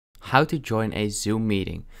how to join a Zoom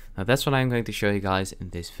meeting. Now that's what I'm going to show you guys in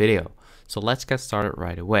this video. So let's get started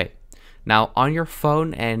right away. Now on your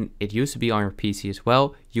phone, and it used to be on your PC as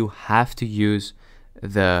well, you have to use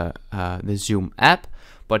the Zoom app,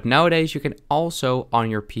 but nowadays you can also on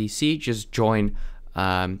your PC just join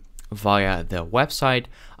via the website.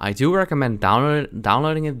 I do recommend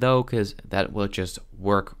downloading it though, because that will just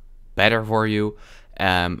work better for you.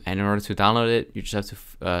 And in order to download it, you just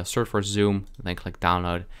have to search for Zoom, then click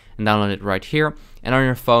download, and download it right here. And on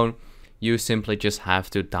your phone, you simply just have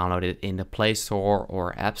to download it in the Play Store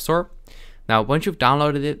or App Store. Now, once you've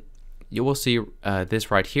downloaded it, you will see this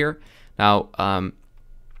right here. Now,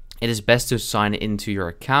 it is best to sign into your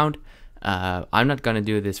account. I'm not going to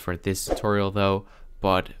do this for this tutorial though,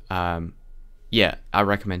 but yeah, I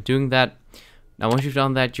recommend doing that. Now, once you've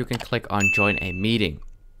done that, you can click on Join a Meeting.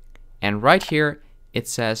 And right here, it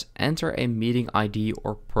says enter a meeting ID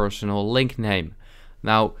or personal link name.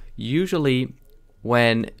 Now, usually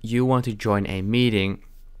when you want to join a meeting,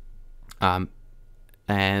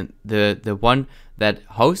 and the one that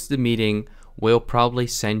hosts the meeting will probably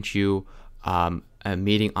send you a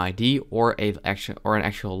meeting ID or an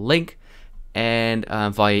actual link, and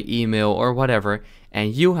via email or whatever,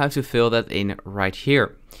 and you have to fill that in right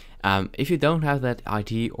here. If you don't have that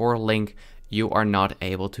ID or link, you are not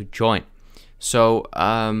able to join. So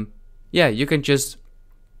yeah, you can just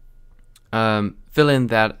fill in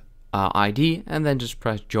that ID and then just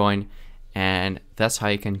press join, and that's how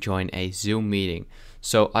you can join a Zoom meeting.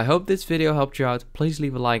 So I hope this video helped you out. Please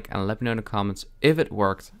leave a like and let me know in the comments if it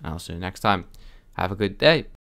worked, and I'll see you next time. Have a good day.